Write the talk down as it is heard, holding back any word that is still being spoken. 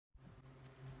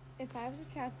If I was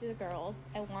attracted to girls,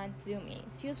 I want Zumi.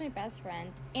 She was my best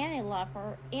friend, and I love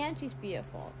her, and she's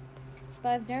beautiful. But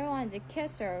I've never wanted to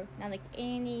kiss her, not like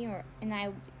Annie and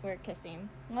I were kissing.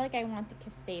 More like I want to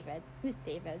kiss David. Who's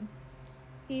David?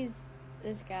 He's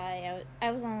this guy.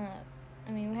 I was on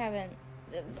we haven't.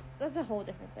 That's a whole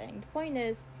different thing. The point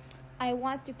is, I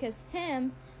want to kiss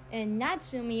him and not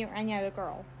Zumi or any other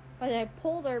girl. But I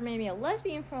pulled her maybe a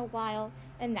lesbian for a while,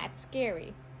 and that's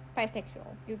scary.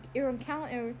 Bisexual. Your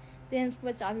encounter then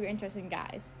splits off your interest in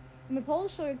guys. And bipolar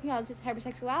disorder can cause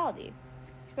hypersexuality,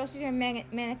 especially during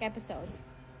manic episodes.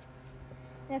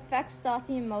 It affects thoughts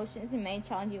and emotions in many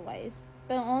challenging ways,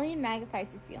 but it only magnifies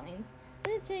your feelings.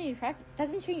 Doesn't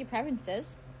change your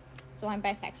preferences. So I'm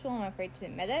bisexual and I'm afraid to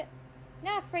admit it.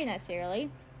 Not afraid necessarily,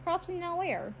 probably not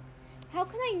aware. How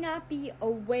can I not be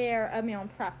aware of my own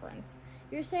preference?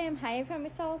 You're saying I'm hiding from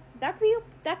myself? That could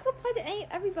apply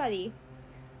to everybody.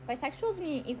 Bisexuals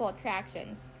mean equal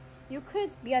attractions. You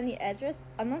could be on the edge of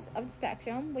the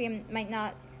spectrum where you might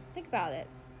not think about it.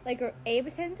 Like you're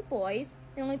 80% to boys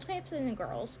and only 20% to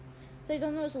girls. So you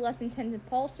don't notice the less intense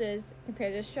impulses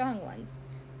compared to the strong ones.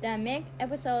 The manic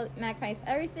episode magnifies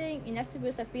everything enough to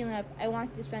boost a feeling of I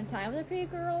want to spend time with a pretty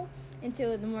girl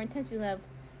into the more intense feeling of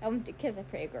I want to kiss a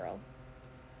pretty girl.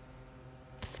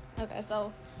 Okay,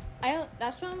 so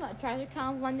that's from A Tragic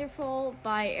Count of Wonderful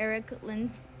by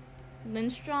Erin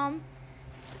Lindstrom,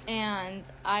 and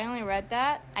I only read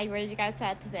that. I read you guys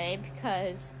that today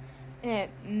because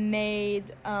it made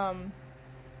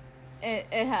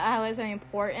it highlights something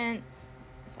important.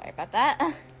 Sorry about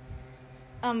that.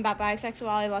 About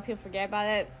bisexuality, a lot of people forget about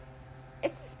it.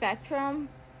 It's a spectrum,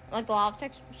 like a lot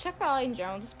of sexuality in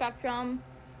general. It's a spectrum.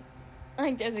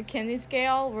 Like there's a Kinsey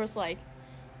scale where it's like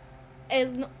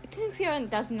Kinsey scale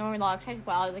doesn't normalize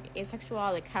sexuality, like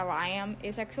asexuality, like how I am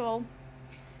asexual.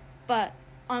 But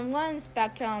on one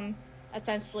spectrum,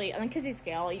 essentially, on the Kinsey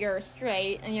scale, you're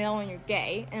straight and you know when you're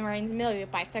gay, and right in the middle, you're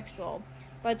bisexual.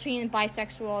 But between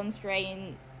bisexual and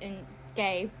straight and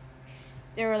gay,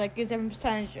 there are like these different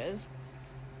percentages.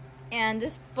 And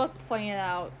this book pointed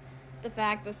out the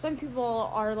fact that some people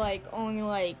are like only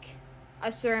like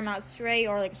a certain amount straight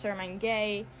or like a certain amount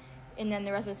gay, and then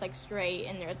the rest is like straight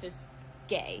and the rest is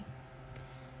gay.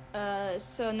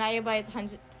 So not everybody's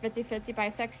 50-50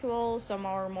 bisexual. Some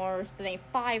are more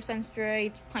 75%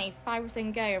 straight,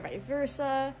 25% gay, or vice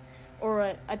versa,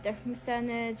 or a different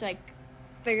percentage, like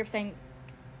 30%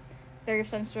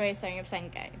 straight,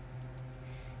 70% gay.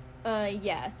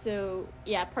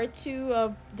 Part 2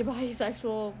 of the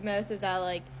bisexual myth is that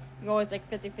like you're always like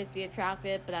 50-50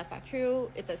 attracted, but that's not true.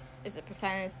 It's a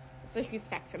percentage. It's a huge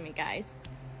spectrum, you guys.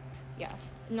 Yeah,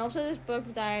 and also this book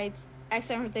provides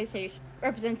excellent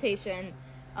representation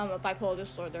of bipolar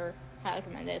disorder. I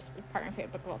recommend it. It's part of my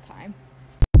favorite book of all time.